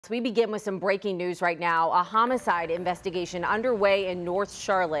We begin with some breaking news right now. A homicide investigation underway in North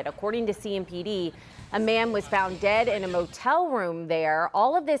Charlotte. According to CMPD, a man was found dead in a motel room there.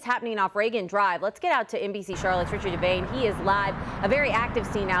 All of this happening off Reagan Drive. Let's get out to NBC Charlotte's Richard Devane. He is live. A very active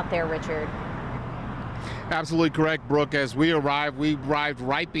scene out there, Richard. Absolutely correct, Brooke. As we arrived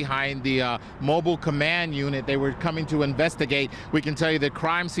right behind the mobile command unit. They were coming to investigate. We can tell you that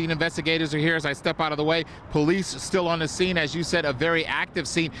crime scene investigators are here as I step out of the way. Police still on the scene. As you said, a very active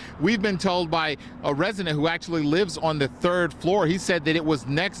scene. We've been told by a resident who actually lives on the 3rd floor. He said that it was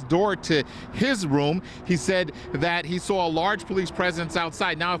next door to his room. He said that he saw a large police presence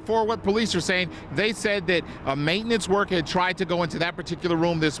outside. Now, for what police are saying, they said that a maintenance worker had tried to go into that particular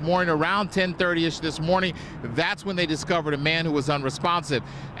room this morning around 10:30ish this morning. That's when they discovered a man who was unresponsive.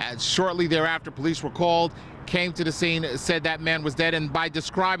 Shortly thereafter, police were called, came to the scene, said that man was dead. And by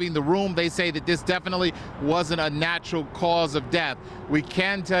describing the room, they say that this definitely wasn't a natural cause of death. We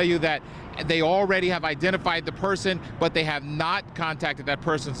can tell you that they already have identified the person, but they have not contacted that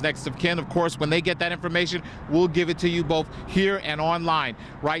person's next of kin. Of course, when they get that information, we'll give it to you both here and online.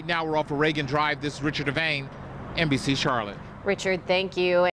 Right now, we're off of Reagan Drive. This is Richard Devane, NBC Charlotte. Richard, thank you.